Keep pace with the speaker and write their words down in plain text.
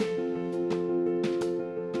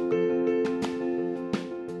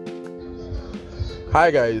Hi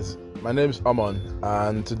guys, my name is Amon,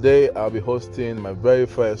 and today I'll be hosting my very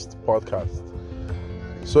first podcast.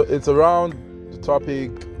 So it's around the topic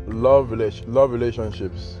love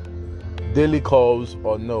relationships, daily calls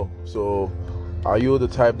or no. So are you the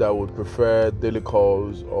type that would prefer daily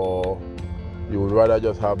calls, or you would rather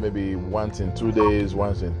just have maybe once in 2 days,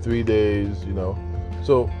 once in 3 days,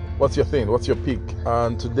 So what's your thing? What's your pick?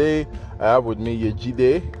 And today I have with me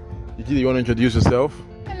Yejide. Yejide, you want to introduce yourself?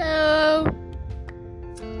 Hello.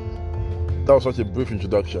 That was such a brief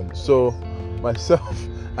introduction. So myself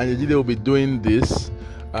and Yejide will be doing this,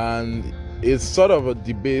 and it's sort of a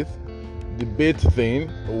debate thing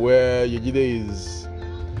where Yejide is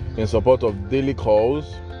in support of daily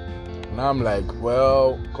calls, and I'm like,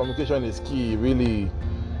 well, communication is key. Really,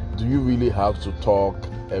 do you really have to talk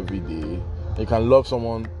every day? You can love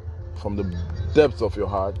someone from the depths of your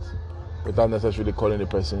heart without necessarily calling the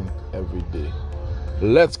person every day.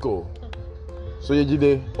 Let's go. So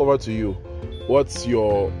Yejide, over to you. What's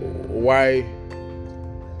your why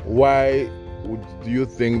do you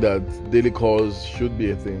think that daily calls should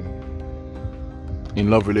be a thing in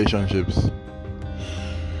love relationships?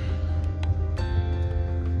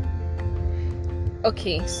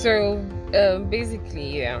 Okay, so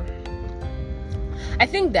basically, yeah, I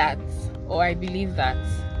think that, or I believe that,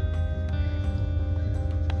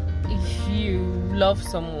 if you love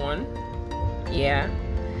someone, yeah,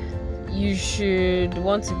 you should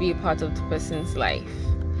want to be a part of the person's life,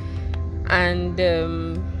 and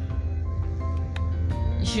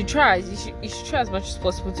you should try as much as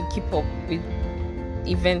possible to keep up with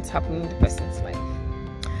events happening in the person's life.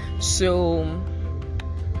 So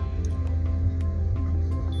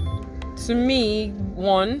to me,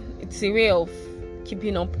 one, it's a way of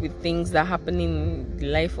keeping up with things that happen in the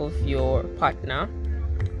life of your partner.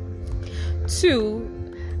 Two,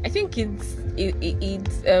 I think it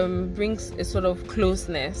brings a sort of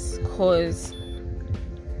closeness, because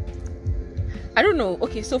I don't know.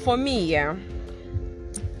 Okay, so for me, yeah,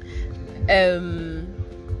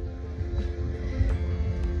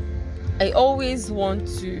 I always want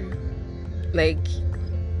to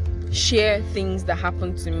share things that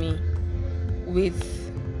happen to me with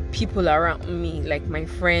people around me, like my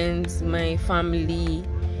friends, my family,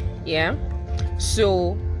 yeah.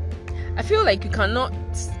 So I feel like you cannot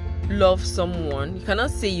love someone, you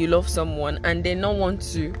cannot say you love someone and then not want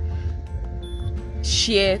to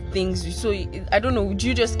share things. So I don't know, would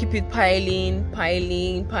you just keep it piling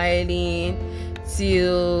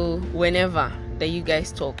till whenever that you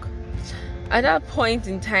guys talk? At that point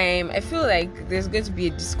in time, I feel like there's going to be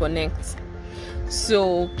a disconnect.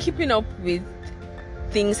 So keeping up with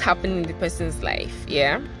things happening in the person's life,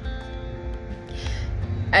 yeah,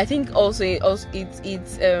 I think also it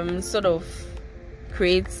sort of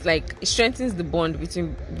creates, it strengthens the bond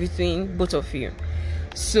between both of you.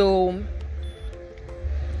 So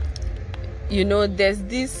there's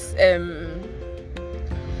this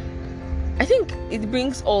I think it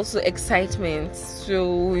brings also excitement.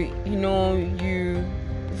 So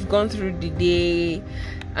you've gone through the day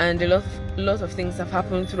and a lot of things have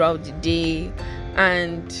happened throughout the day,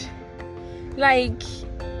 and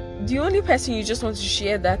the only person you just want to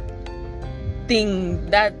share those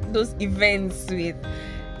events with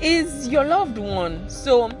is your loved one.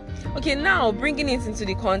 So okay, now bringing it into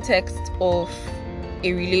the context of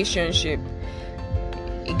a relationship,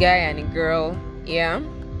 a guy and a girl, yeah,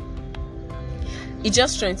 it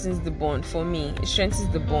just strengthens the bond. For me, it strengthens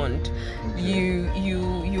the bond. You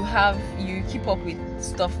keep up with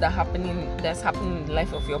stuff that's happening in the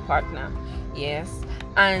life of your partner, yes,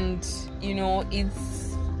 and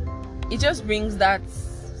it just brings that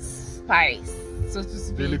spice, so to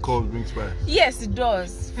speak. Daily calls bring spice. Yes, it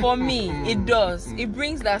does. For me, it does. It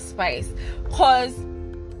brings that spice, cause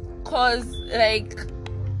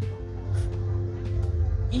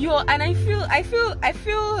and I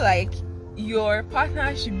feel like your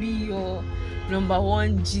partner should be your number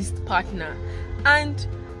one gist partner, and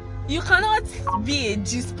you cannot be a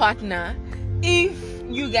gist partner if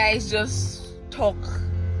you guys just talk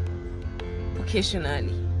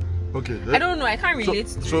occasionally. Okay. I don't know. I can't relate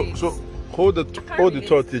to it. So hold the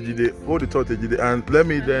thought, Yejide, and let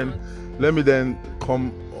me then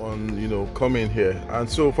come in here. And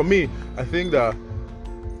so for me, I think that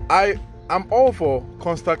I'm all for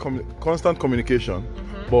constant communication,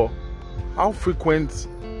 but how frequent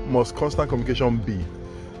must constant communication be?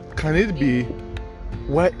 Can it be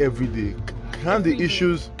why every day? Can the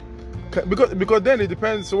issues? Because then it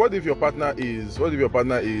depends. So what if your partner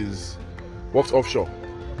works offshore?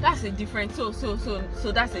 That's a different. So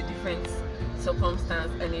that's a different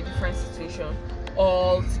circumstance and a different situation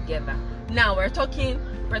altogether. Now we're talking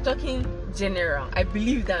general. I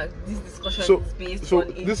believe that this discussion is based on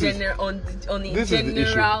a general.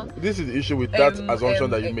 This is the issue with that assumption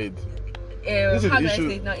that you made. This is how the do I issue.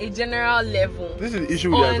 say it now? A general level. This is the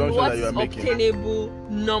issue with the assumption that you are making. Obtainable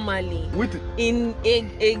normally. In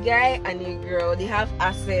a guy and a girl, they have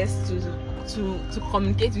access to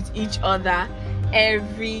communicate with each other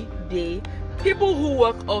every day. People who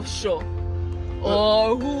work offshore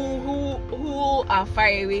or who are far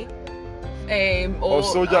away, or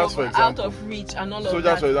soldiers, for example, out of reach and all soldiers, of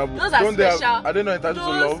that. for example, those are special. Are they not entitled to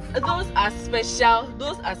love?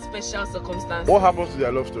 Those are special circumstances. What happens to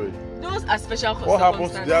their love story? Those are special What circumstances.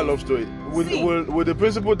 happens to their love story? Will the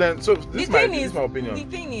principle then? So this is my opinion. The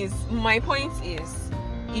thing is, my point is,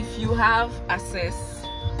 if you have access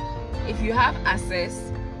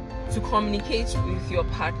to communicate with your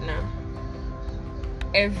partner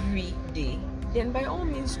every day, then by all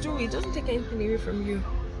means do it. It doesn't take anything away from you.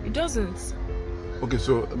 It doesn't. Okay,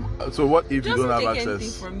 so what if you don't have access?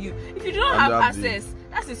 Anything from you. If you don't have access,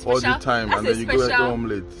 that's a special. All the time, and then you go home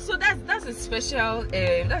late. So that's a special.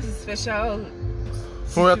 That's a special.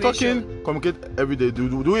 When we're talking communicate every day, do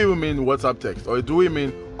we even mean WhatsApp text, or do we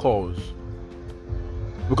mean calls?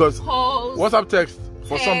 Because WhatsApp text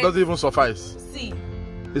for some doesn't even suffice. See,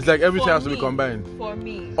 it's like everything has to be combined. For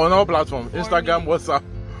me, on all platforms, Instagram, WhatsApp,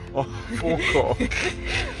 or phone call.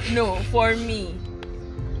 No, for me,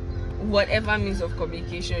 whatever means of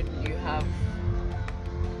communication you have,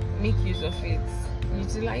 make use of it,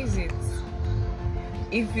 utilize it.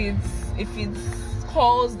 If it's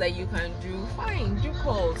calls that you can do, fine, do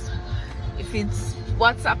calls. If it's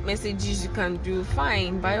WhatsApp messages you can do,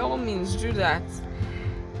 fine, by all means do that.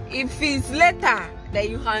 If it's letter that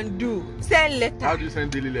you can do, send letter. How do you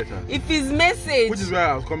send daily letter? If it's message, which is where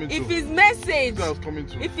I was coming to. If it's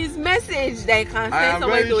message that you can send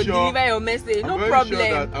someone to deliver your message, no problem. I'm very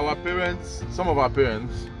sure that our parents, some of our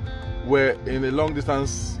parents, were in a long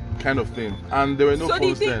distance kind of thing, and there were no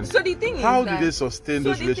phones then. So the thing is, how did they sustain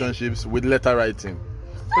those relationships with letter writing?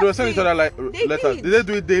 They were sending each other like letters. Did they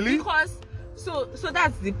do it daily? Because so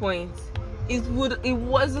that's the point. It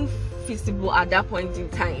wasn't feasible at that point in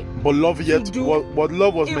time. But love but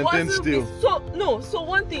love was maintained still. So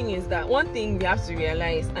one thing we have to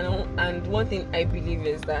realize, and one thing I believe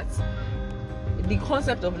is that the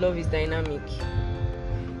concept of love is dynamic.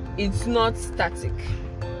 It's not static.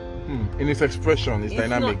 In its expression, it's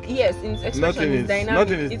dynamic. In its expression, it's dynamic.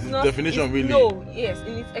 Not in its definition, really. No, yes,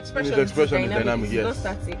 in its expression, it's dynamic. It's not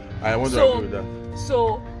static. I want to agree with that.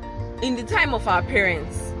 So, in the time of our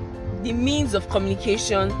parents, the means of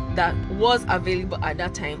communication that was available at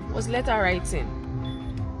that time was letter writing,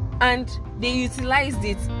 and they utilized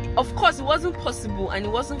it. Of course, it wasn't possible and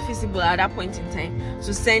it wasn't feasible at that point in time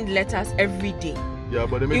to send letters every day. Yeah,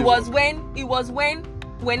 but it was when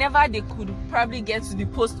whenever they could probably get to the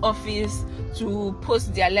post office to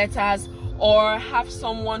post their letters, or have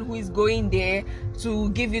someone who is going there to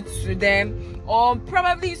give it to them, or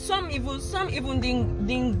probably some even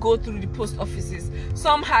didn't go through the post offices.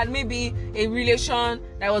 Some had maybe a relation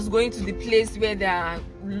that was going to the place where their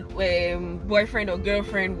boyfriend or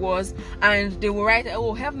girlfriend was, and they will write,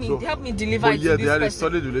 "Oh, help me deliver it to this person." They had a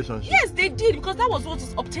solid relationship. Yes, they did, because that was what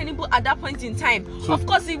was obtainable at that point in time. So, of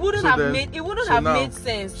course, it wouldn't have made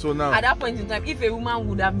sense at that point in time if a woman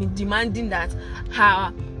would have been demanding that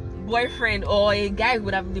her boyfriend, or a guy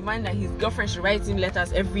would have demanded that his girlfriend should write him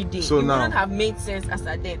letters every day. It wouldn't have made sense as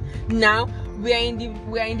at then. Now we are in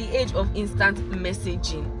the age of instant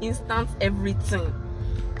messaging, instant everything.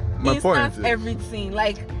 Everything.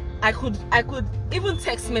 Like I could even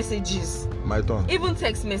text messages. My turn. Even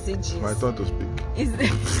text messages. My turn to speak.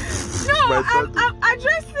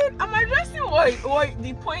 I'm addressing what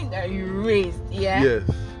the point that you raised. Yeah. Yes.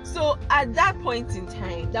 So at that point in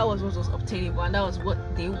time, that was what was obtainable, and that was what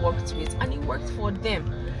they worked with, and it worked for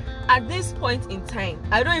them. At this point in time,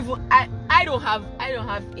 I don't have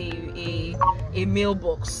a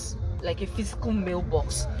mailbox, like a physical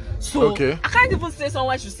mailbox. So I can't even say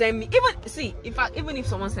someone should send me. Even if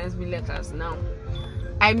someone sends me letters now,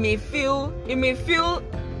 it may feel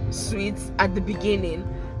sweet at the beginning,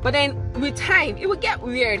 but then with time it will get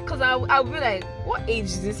weird, because I'll be like, what age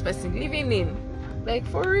is this person living in? Like,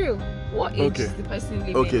 for real, what age is the person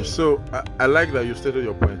living in? Okay, so I like that you stated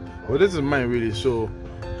your point. Well, this is mine really. So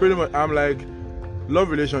pretty much I'm like,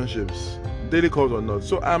 love relationships, daily calls or not.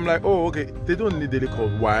 So I'm like, oh, okay, they don't need daily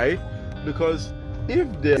calls. Why? Because if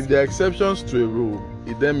there are exceptions to a rule,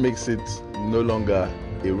 it then makes it no longer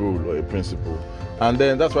a rule or a principle. And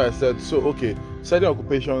then that's why I said, so okay, certain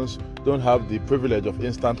occupations don't have the privilege of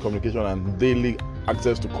instant communication and daily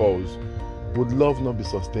access to calls. Would love not be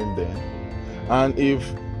sustained then? And if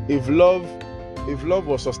if love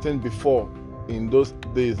was sustained before in those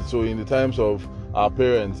days, so in the times of our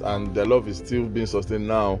parents, and their love is still being sustained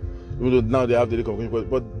now, even though now they have daily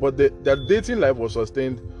communication, but their dating life was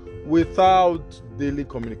sustained without daily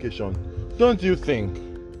communication. Don't you think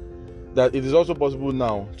that it is also possible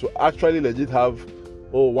now to actually legit have,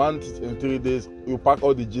 once in 3 days, you pack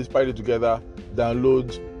all the gist, pile it together,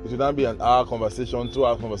 download, it will now be an hour conversation,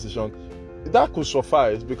 2-hour conversation. That could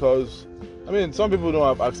suffice, because I mean, some people don't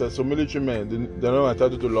have access. So military men, they're not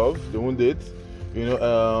entitled to love. They won't date.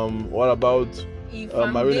 What about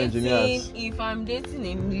marine engineers? If I'm dating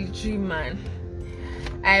a military man,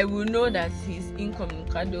 I will know that he's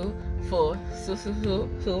incommunicado for so.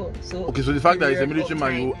 Okay, so the fact that he's a military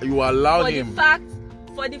man, you allow him.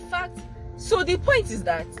 For the fact. So the point is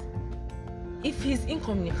that if he's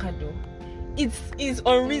incommunicado, it is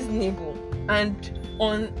unreasonable and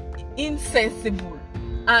insensible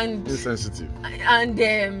and insensitive and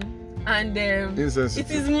insensitive.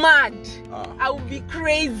 It is mad. I would be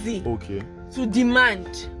crazy to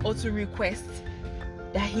demand or to request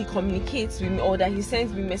that he communicates with me, or that he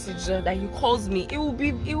sends me messages, or that he calls me. It will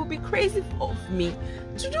be crazy of me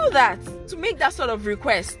to do that, to make that sort of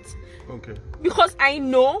request. Okay. Because I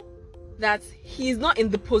know that he's not in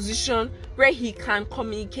the position where he can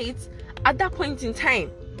communicate at that point in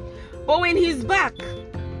time. But when he's back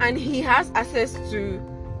and he has access to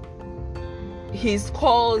his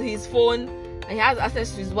call, his phone, and he has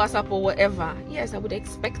access to his WhatsApp or whatever, yes, I would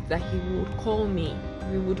expect that he would call me.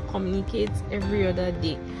 We would communicate every other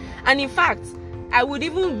day. And in fact,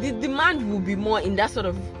 the demand will be more in that sort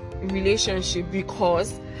of relationship,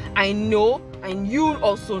 because I know, and you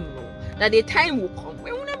also know, that the time will come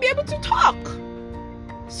when we'll not be able to talk.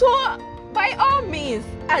 So by all means,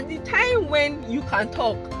 at the time when you can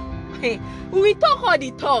talk, we talk all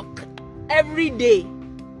the talk every day,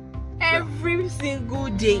 every single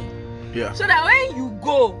day. Yeah. So that when you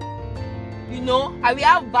go, I will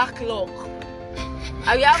have backlog.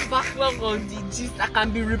 I will have backlog of the gist. I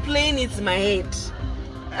can be replaying it in my head.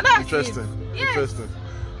 And that's interesting. Yes. Interesting.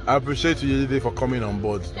 I appreciate you today for coming on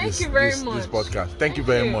board. Thank you very much. This podcast. Thank you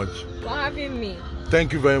very much for having me.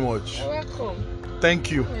 Thank you very much. You're welcome. Thank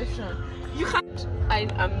you. You can't. I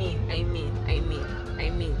mean.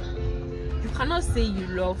 You cannot say you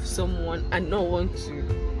love someone and not want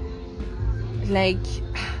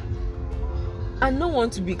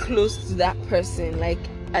to be close to that person, like,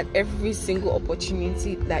 at every single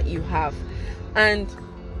opportunity that you have. And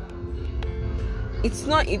it's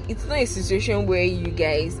not a situation where you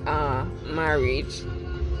guys are married,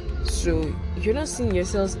 so you're not seeing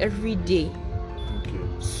yourselves every day. Okay.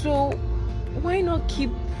 So why not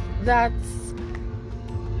keep the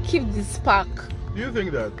spark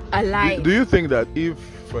alive? Do you think that if,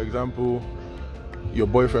 for example, your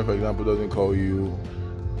boyfriend, for example, doesn't call you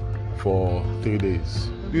for 3 days,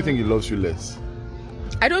 do you think he loves you less?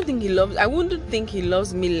 I wouldn't think he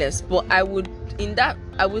loves me less, but I would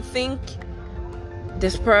think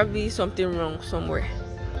there's probably something wrong somewhere.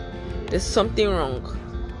 There's something wrong.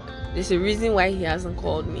 There's a reason why he hasn't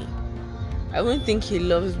called me. I wouldn't think he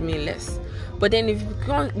loves me less. But then if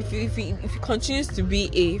it continues to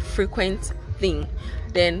be a frequent thing,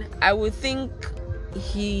 then I would think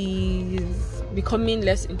he's becoming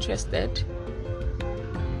less interested.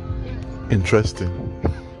 Interesting.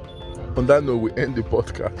 On that note, we end the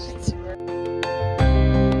podcast.